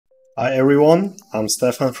Hi everyone, I'm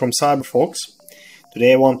Stefan from CyberFox.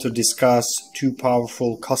 Today I want to discuss two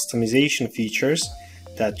powerful customization features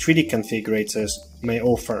that 3D configurators may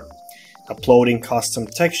offer: uploading custom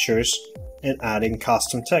textures and adding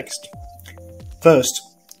custom text. First,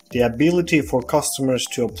 the ability for customers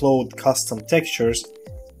to upload custom textures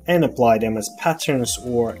and apply them as patterns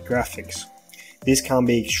or graphics. This can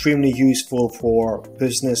be extremely useful for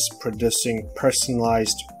business producing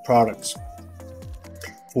personalized products.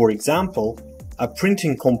 For example, a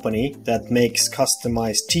printing company that makes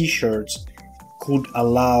customized t-shirts could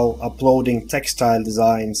allow uploading textile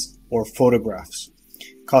designs or photographs.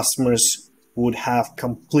 Customers would have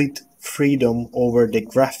complete freedom over the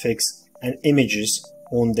graphics and images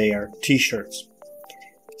on their t-shirts.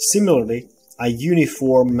 Similarly, a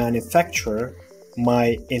uniform manufacturer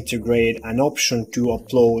might integrate an option to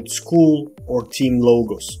upload school or team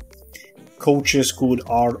logos. Coaches could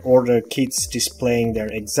order kits displaying their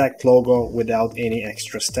exact logo without any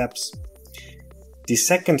extra steps. The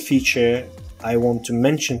second feature I want to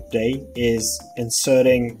mention today is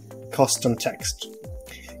inserting custom text.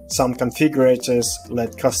 Some configurators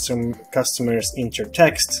let customers enter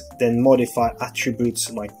text, then modify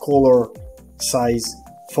attributes like color, size,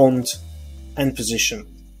 font, and position.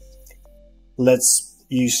 Let's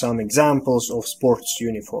use some examples of sports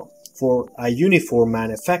uniform. For a uniform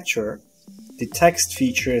manufacturer, the text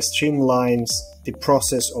feature streamlines the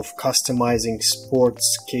process of customizing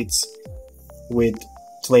sports kits with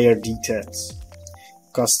player details.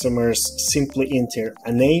 Customers simply enter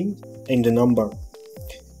a name and a number,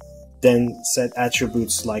 then set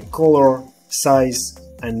attributes like color, size,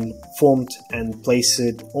 and font and place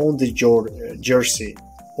it on the jersey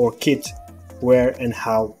or kit where and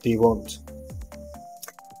how they want.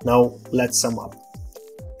 Now let's sum up.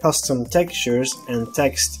 Custom textures and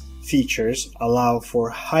text features allow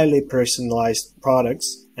for highly personalized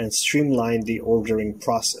products and streamline the ordering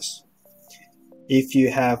process. If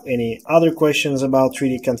you have any other questions about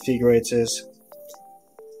 3D configurators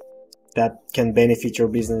that can benefit your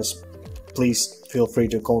business, please feel free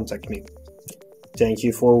to contact me. Thank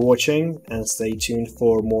you for watching and stay tuned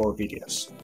for more videos.